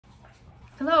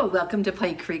Hello, welcome to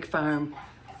Pike Creek Farm.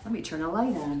 Let me turn a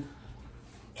light on.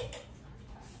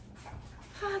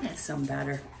 Ah, that's some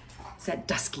better. It's that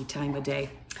dusky time of day.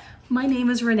 My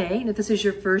name is Renee, and if this is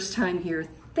your first time here,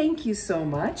 thank you so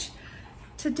much.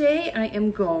 Today I am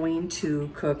going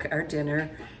to cook our dinner.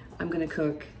 I'm gonna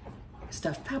cook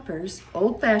stuffed peppers,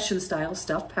 old-fashioned style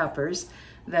stuffed peppers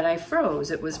that I froze.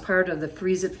 It was part of the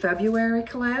Freeze It February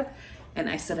collab, and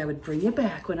I said I would bring you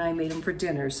back when I made them for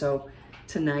dinner. So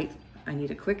tonight, I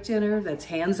need a quick dinner that's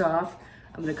hands-off.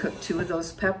 I'm gonna cook 2 of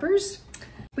those peppers.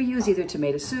 We use either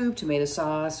tomato soup, tomato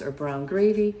sauce, or brown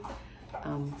gravy.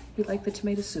 We like the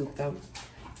tomato soup though.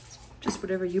 Just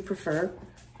whatever you prefer.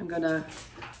 I'm gonna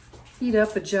heat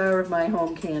up a jar of my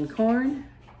home canned corn.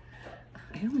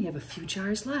 I only have a few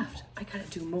jars left. I gotta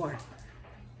do more.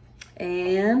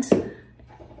 And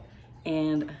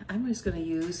I'm just gonna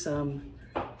use some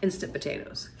instant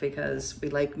potatoes because we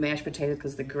like mashed potatoes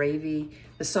because the gravy,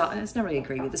 the sauce, it's not really a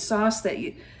gravy, the sauce that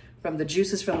you, from the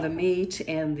juices from the meat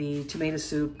and the tomato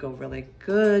soup go really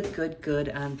good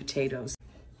on potatoes.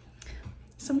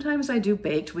 Sometimes I do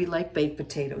baked, we like baked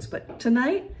potatoes, but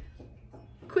tonight,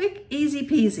 quick, easy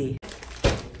peasy.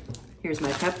 Here's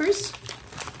my peppers,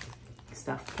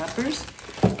 stuffed peppers,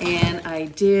 and I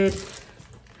did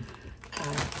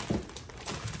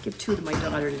give 2 to my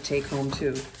daughter to take home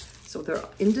too. So they're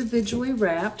individually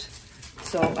wrapped,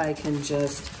 so I can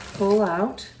just pull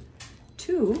out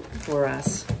 2 for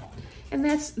us. And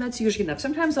that's usually enough.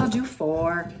 Sometimes I'll do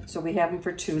 4, so we have them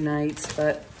for 2 nights,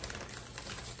 but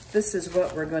this is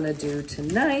what we're gonna do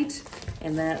tonight,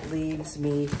 and that leaves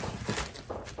me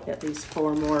at least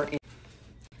 4 more in.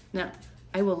 Now,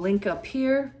 I will link up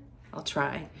here. I'll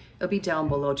try. It'll be down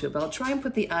below too, but I'll try and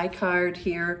put the iCard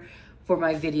here for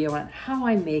my video on how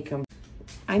I make them.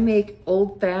 I make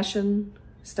old-fashioned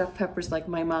stuffed peppers like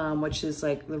my mom, which is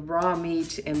like the raw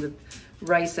meat and the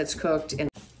rice that's cooked. And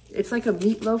it's like a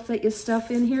meatloaf that you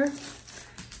stuff in here.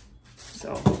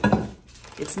 So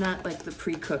it's not like the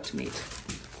pre-cooked meat.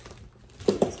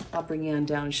 I'll bring you on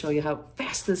down and show you how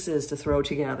fast this is to throw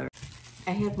together.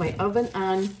 I have my oven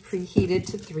on preheated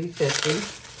to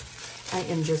 350. I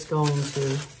am just going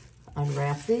to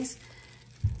unwrap these.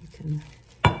 You can.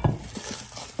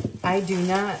 I do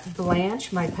not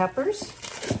blanch my peppers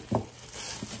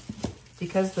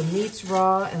because the meat's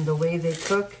raw and the way they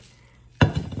cook,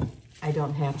 I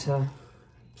don't have to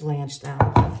blanch them.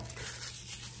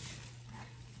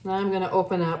 Now I'm gonna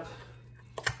open up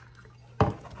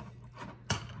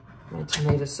my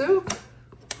tomato soup.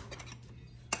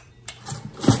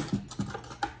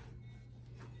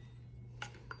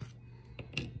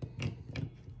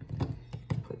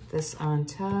 Put this on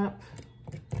top.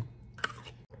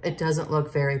 It doesn't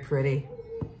look very pretty.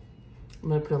 I'm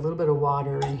gonna put a little bit of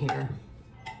water in here.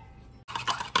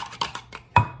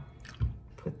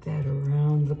 Put that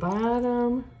around the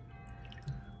bottom.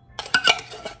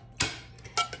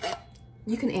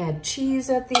 You can add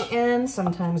cheese at the end.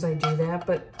 Sometimes I do that,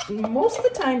 but most of the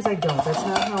times I don't. That's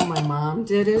not how my mom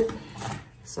did it.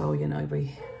 So, you know,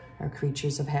 we are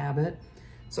creatures of habit.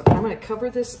 So I'm gonna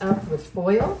cover this up with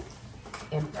foil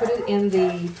and put it in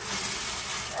the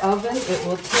oven. It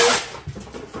will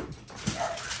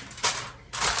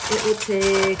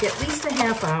take at least a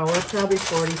half hour, probably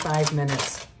 45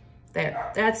 minutes.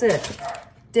 There, that's it.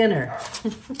 Dinner.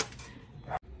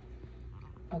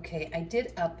 Okay, I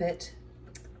did up it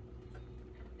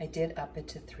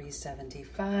to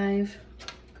 375.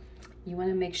 You want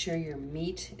to make sure your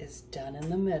meat is done in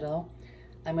the middle.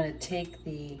 I'm going to take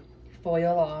the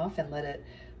foil off and let it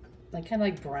kind of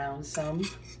like brown some.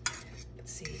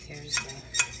 Let's see, here's the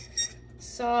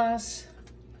sauce,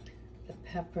 the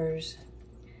peppers.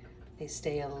 They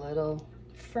stay a little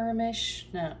firmish,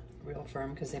 not real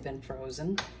firm because they've been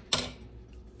frozen,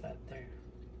 but they're.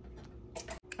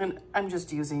 And I'm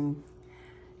just using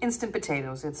instant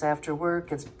potatoes. It's after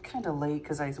work. It's kind of late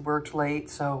because I worked late,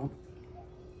 so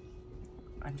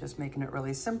I'm just making it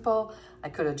really simple. I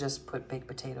could have just put baked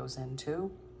potatoes in too.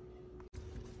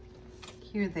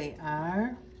 Here they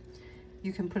are.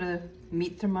 You can put a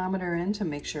meat thermometer in to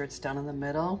make sure it's done in the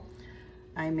middle.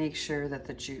 I make sure that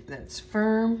that's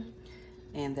firm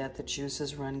and that the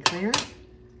juices run clear.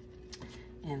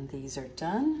 And these are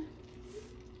done,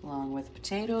 along with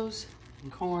potatoes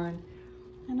and corn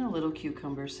and a little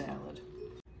cucumber salad.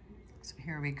 So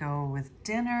here we go with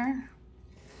dinner.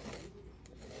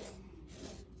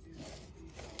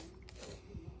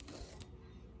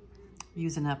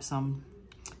 Using up some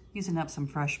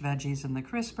fresh veggies in the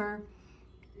crisper.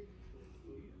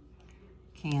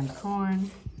 Canned corn,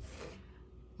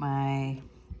 my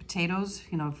potatoes,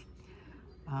 you know,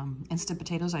 instant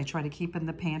potatoes I try to keep in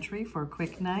the pantry for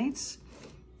quick nights.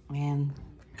 And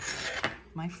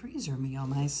my freezer meal,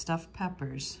 my stuffed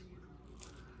peppers.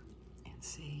 And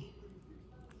see.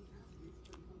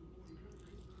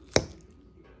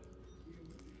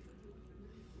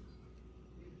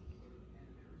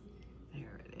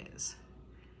 There it is.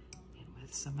 And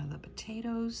with some of the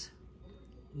potatoes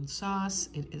and sauce,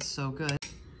 it is so good.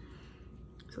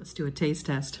 So let's do a taste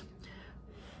test.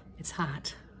 It's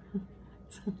hot.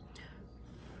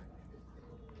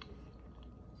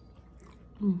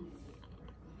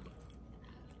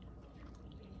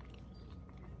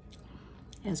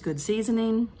 Has good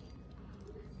seasoning,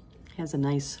 has a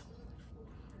nice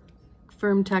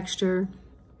firm texture.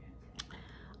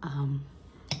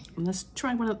 Let's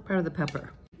try one part of the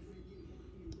pepper.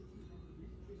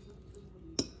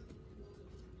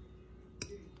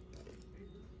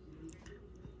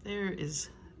 There is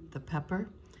the pepper.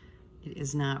 It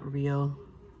is not real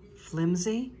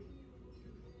flimsy.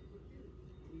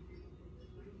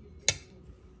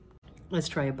 Let's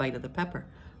try a bite of the pepper.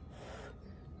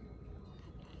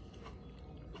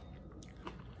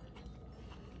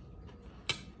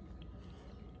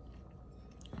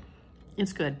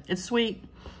 It's good. It's sweet.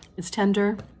 It's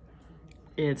tender.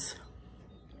 It's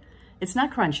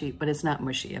not crunchy, but it's not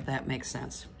mushy, if that makes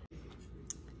sense.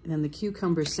 And then the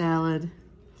cucumber salad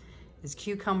is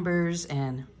cucumbers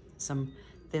and some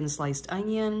thin sliced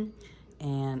onion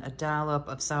and a dollop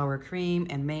of sour cream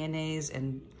and mayonnaise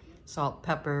and salt,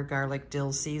 pepper, garlic,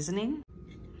 dill seasoning.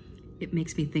 It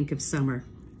makes me think of summer.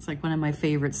 It's like one of my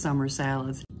favorite summer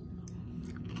salads.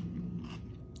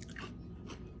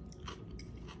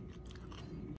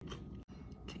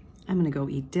 Okay, I'm gonna go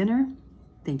eat dinner.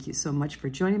 Thank you so much for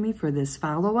joining me for this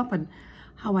follow-up on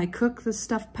how I cook the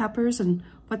stuffed peppers and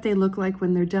what they look like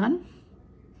when they're done.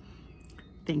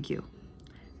 Thank you.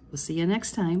 We'll see you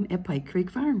next time at Pike Creek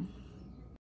Farm.